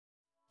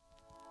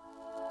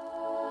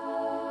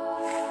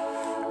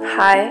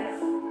Hi,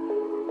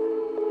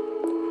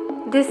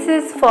 this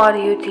is for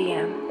you,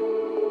 TM.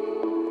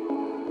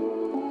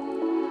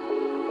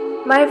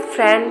 My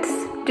friends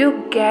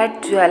do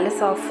get jealous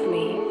of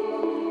me.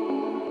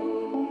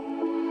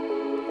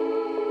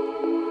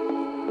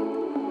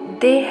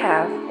 They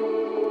have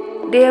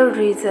their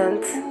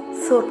reasons,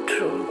 so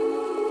true.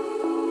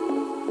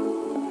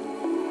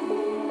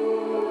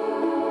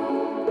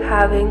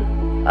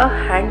 Having a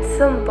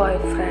handsome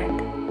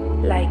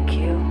boyfriend like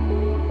you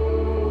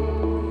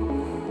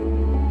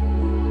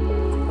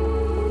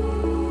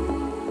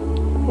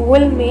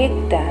will make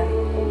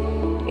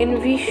them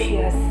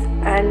envious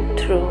and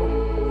true.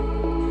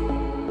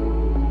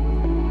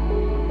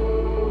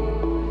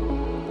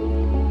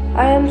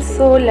 I am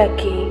so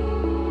lucky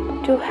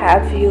to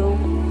have you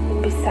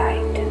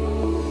beside.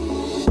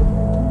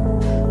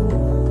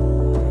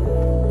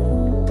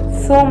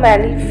 So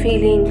many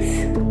feelings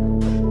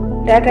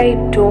that I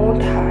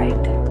don't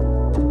hide.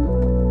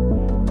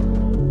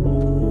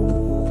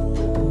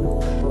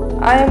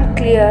 I am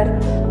clear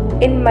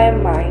in my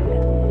mind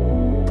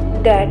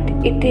that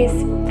it is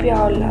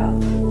pure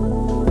love.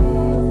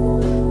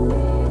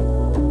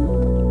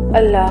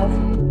 A love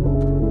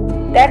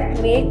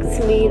that makes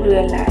me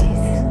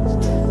realize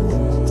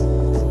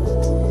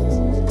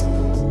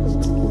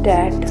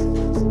that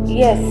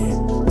yes,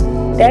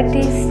 that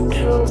is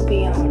true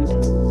beyond.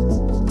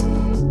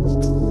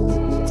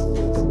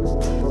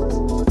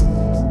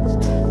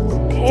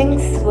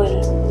 Things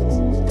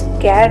will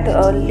get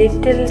a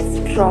little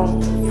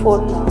strong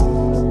for now.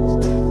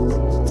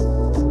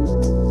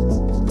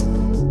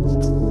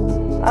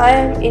 I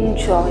am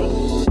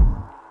enjoying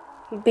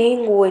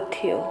being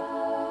with you.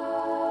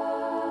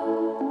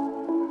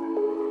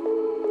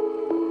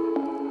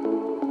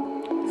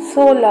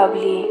 So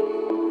lovely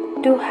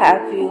to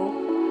have you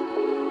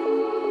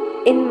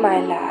in my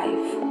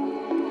life.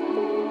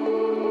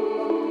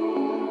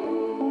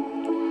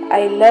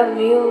 I love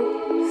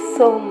you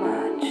so much.